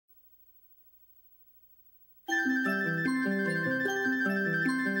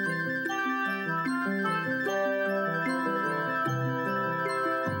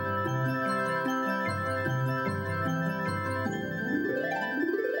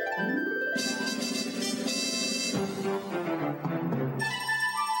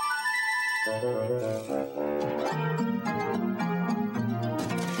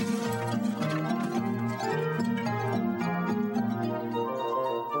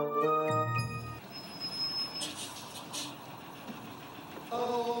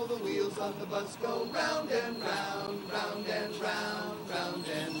on the bus go round and round, round and round, round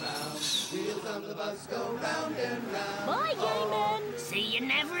and round. Wheels on the bus go round and round. Bye, Gayman! See you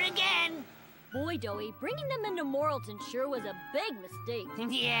never again! Boy, Doey, bringing them into Morrilton sure was a big mistake.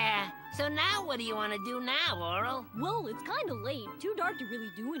 Yeah, so now what do you want to do now, Orel? Well, it's kind of late. Too dark to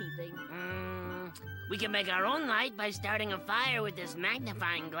really do anything. We can make our own light by starting a fire with this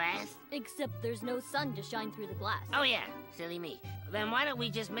magnifying glass. Except there's no sun to shine through the glass. Oh, yeah, silly me. Then why don't we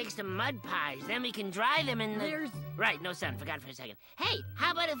just make some mud pies? Then we can dry them in the... There's... Right, no sun, forgot for a second. Hey,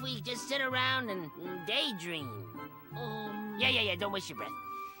 how about if we just sit around and daydream? Yeah, don't waste your breath.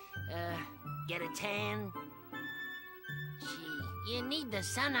 Get a tan. Gee, you need the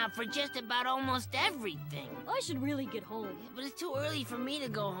sun out for just about almost everything. I should really get home. Yeah, but it's too early for me to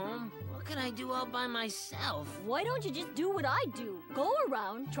go home. What can I do all by myself? Why don't you just do what I do? Go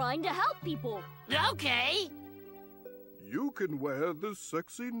around trying to help people. Okay. You can wear the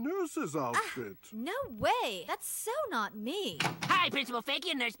sexy nurse's outfit. No way. That's so not me. Hi, Principal Fakey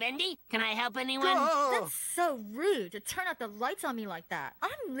and Nurse Bendy. Can I help anyone? That's so rude to turn out the lights on me like that.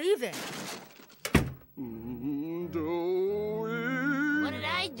 I'm leaving. Doey. What did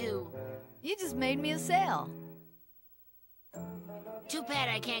I do? You just made me a sale. Too bad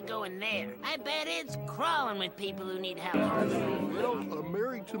I can't go in there. I bet it's crawling with people who need help. Well, I'm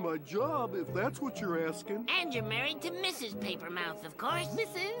married to my job, if that's what you're asking. And you're married to Mrs. Papermouth, of course.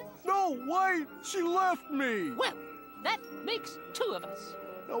 Mrs.? No, wait! She left me! Well, that makes two of us.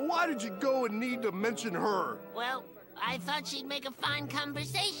 Now, why did you go and need to mention her? Well, I thought she'd make a fine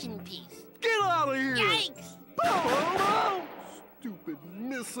conversation piece. Get out of here! Yikes! Oh, stupid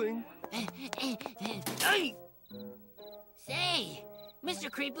missing. Hey! Say, Mr.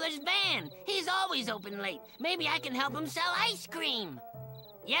 Creepler's van. He's always open late. Maybe I can help him sell ice cream.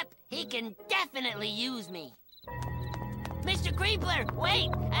 Yep, he can definitely use me. Mr. Creepler, wait!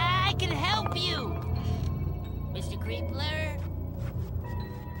 I can help you! Mr. Creepler?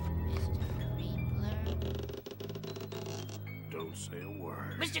 Mr. Creepler? Don't say a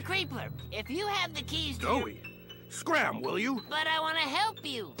word. Mr. Creepler, if you have the keys to... Doey, scram, will you? But I want to help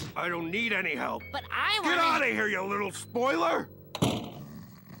you. I don't need any help. But I want Get to... out of here, you little spoiler!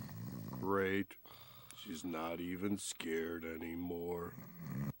 Great. She's not even scared anymore.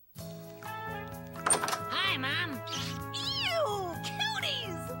 Hi, Mom. Ew!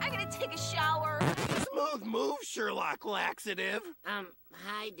 Cuties! I'm gonna take a shower. Smooth move, Sherlock Laxative.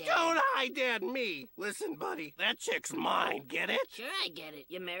 Hi, Dad. Don't hide Dad and me. Listen, buddy, that chick's mine, get it? Sure, I get it.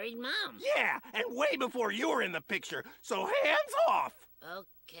 You married Mom. Yeah, and way before you were in the picture, so hands off.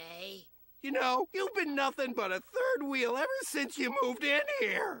 Okay. You know, you've been nothing but a third wheel ever since you moved in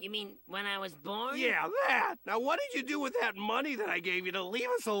here. You mean when I was born? Yeah, that. Now, what did you do with that money that I gave you to leave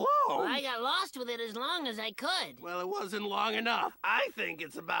us alone? Well, I got lost with it as long as I could. Well, it wasn't long enough. I think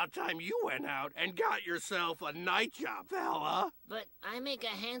it's about time you went out and got yourself a night job, fella. But I make a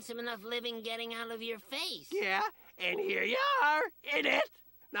handsome enough living getting out of your face. Yeah, and here you are, in it.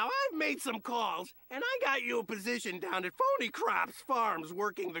 Now, I've made some calls, and I got you a position down at Phony Crops Farms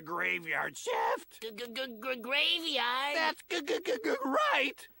working the graveyard shift. Graveyard? That's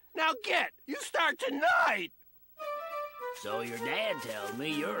right. Now get, you start tonight. So your dad tells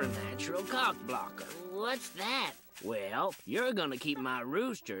me you're a natural cock blocker. What's that? Well, you're gonna keep my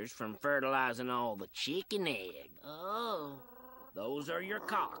roosters from fertilizing all the chicken egg. Oh. Those are your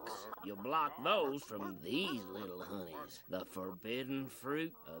cocks. You'll block those from these little honeys, the forbidden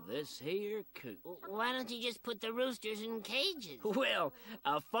fruit of this here coop. Why don't you just put the roosters in cages? Well,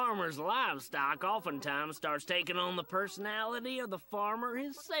 a farmer's livestock oftentimes starts taking on the personality of the farmer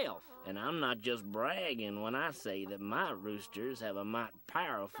himself. And I'm not just bragging when I say that my roosters have a mighty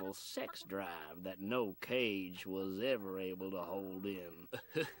powerful sex drive that no cage was ever able to hold in.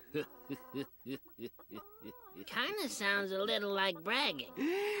 Kinda sounds a little like bragging.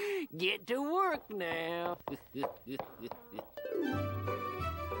 Get to work now.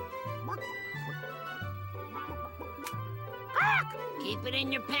 Keep it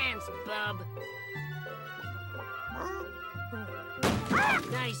in your pants, bub.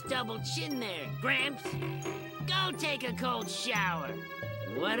 Nice double chin there, Gramps. Go take a cold shower.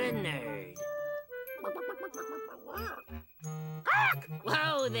 What a nerd.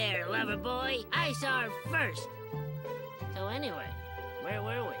 Whoa there, lover boy. I saw her first. So anyway, where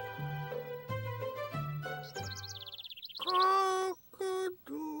were we?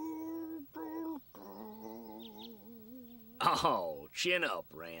 Oh, chin up,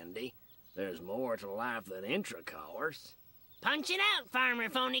 Randy. There's more to life than intracourse. Punch it out, Farmer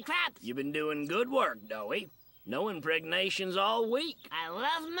Phony Crops. You've been doing good work, Doey. No impregnations all week. I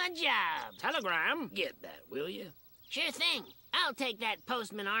love my job. Telegram. Get that, will you? Sure thing. I'll take that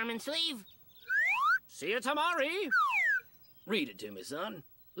postman arm and sleeve. See you tomorrow. Read it to me, son.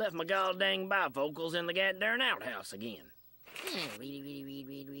 Left my goddamn bifocals in the goddamn outhouse again.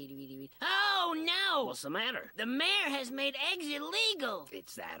 Read. Oh, no! What's the matter? The mayor has made eggs illegal.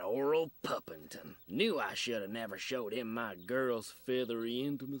 It's that Orel Puppington. Knew I should have never showed him my girl's feathery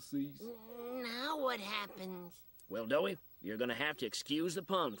intimacies. Now what happens? Well, Doey, you're gonna have to excuse the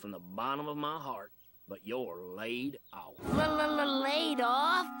pun from the bottom of my heart, but you're laid off. Laid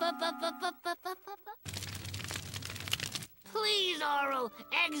off? Please, Orel.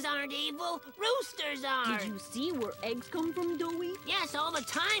 Eggs aren't evil. Roosters are. Did you see where eggs come from, Doey? Yes, all the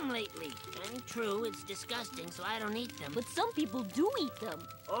time lately. And true, it's disgusting, so I don't eat them. But some people do eat them.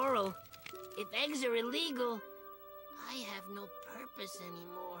 Orel, if eggs are illegal, I have no purpose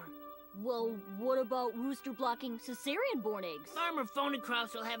anymore. Well, what about rooster blocking cesarean-born eggs? Farmer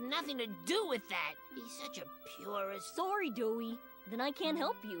Phoneycrops will have nothing to do with that. He's such a purist. Sorry, Doey. Then I can't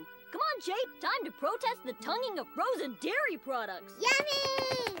help you. Come on, Jake. Time to protest the tonguing of frozen dairy products.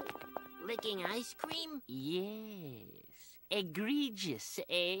 Yummy! Licking ice cream? Yes. Egregious,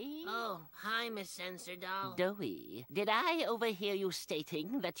 eh? Oh, hi, Miss Censor Doll. Doey, did I overhear you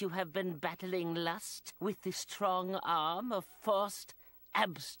stating that you have been battling lust with the strong arm of forced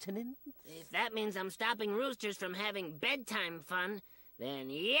abstinence? If that means I'm stopping roosters from having bedtime fun,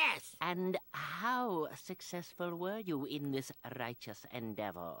 then yes. And how successful were you in this righteous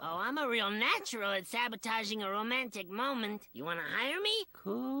endeavor? Oh, I'm a real natural at sabotaging a romantic moment. You want to hire me?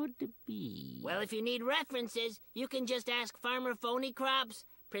 Could be. Well, if you need references, you can just ask Farmer Phoneycrops,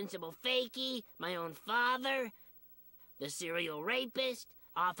 Principal Fakey, my own father, the serial rapist,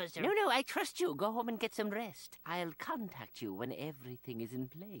 Officer... No, I trust you. Go home and get some rest. I'll contact you when everything is in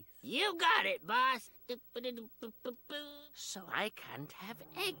place. You got it, boss. So I can't have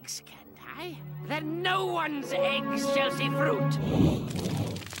eggs, can't I? Then no one's eggs shall see fruit.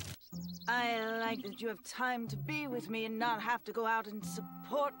 I like that you have time to be with me and not have to go out and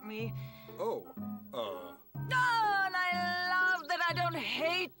support me. Oh, Oh, and I love that I don't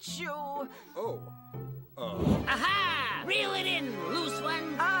hate you. Aha! Reel it in, loose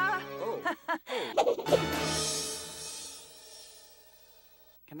one.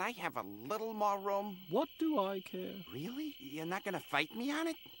 Can I have a little more room? what do I care? Really? You're not gonna fight me on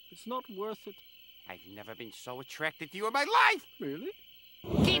it? It's not worth it. I've never been so attracted to you in my life! Really?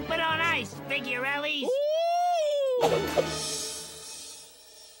 Keep it on ice, figurellis.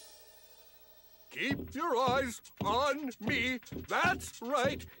 Keep your eyes on me. That's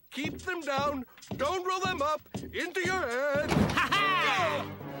right. Keep them down. Don't roll them up into your head. Ha-ha!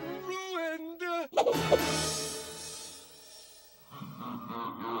 Ruined.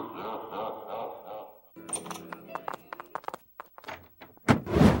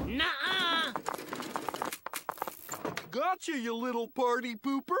 Nuh-uh. Gotcha, you little party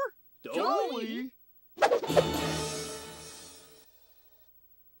pooper. Doey.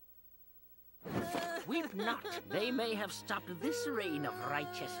 Weep not. They may have stopped this reign of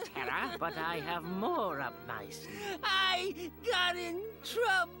righteous terror, but I have more up my sleeve. I got in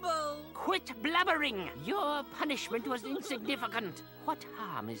trouble. Quit blabbering! Your punishment was insignificant. What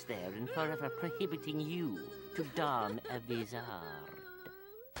harm is there in forever prohibiting you to don a vizard?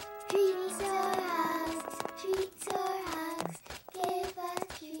 Treats or hugs, give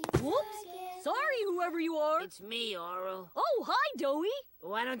us treats. Whoops. Sorry, whoever you are. It's me, Orel. Oh, hi, Doey.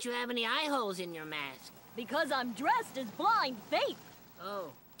 Why don't you have any eye holes in your mask? Because I'm dressed as Blind Faith.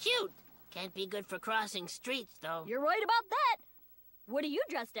 Oh, cute. Can't be good for crossing streets, though. You're right about that. What are you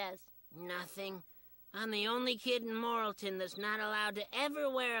dressed as? Nothing. I'm the only kid in Morrilton that's not allowed to ever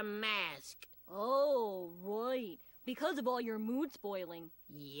wear a mask. Oh, right. Because of all your mood spoiling.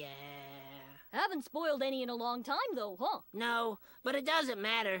 Yeah. Haven't spoiled any in a long time, though, huh? No, but it doesn't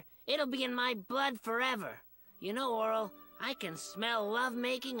matter. It'll be in my blood forever. You know, Orel, I can smell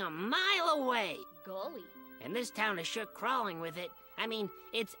lovemaking a mile away. Golly. And this town is sure crawling with it. I mean,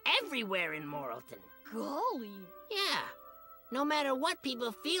 it's everywhere in Morrilton. Golly. Yeah. No matter what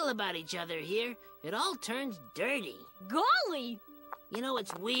people feel about each other here, it all turns dirty. Golly! You know,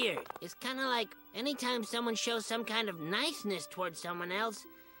 it's weird. It's kind of like anytime someone shows some kind of niceness towards someone else,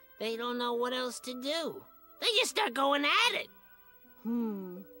 they don't know what else to do. They just start going at it.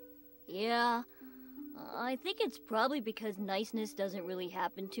 Yeah. I think it's probably because niceness doesn't really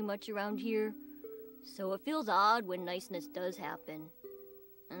happen too much around here. So it feels odd when niceness does happen.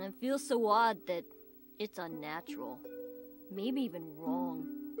 And it feels so odd that it's unnatural. Maybe even wrong.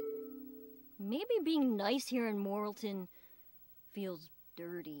 Maybe being nice here in Morrilton feels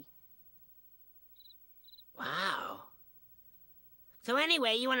dirty. Wow. So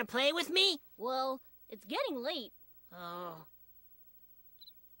anyway, you want to play with me? Well, it's getting late. Oh.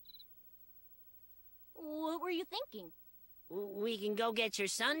 What were you thinking? We can go get your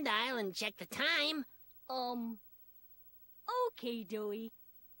sundial and check the time. Okay, Doey.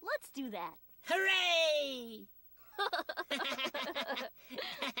 Let's do that. Hooray!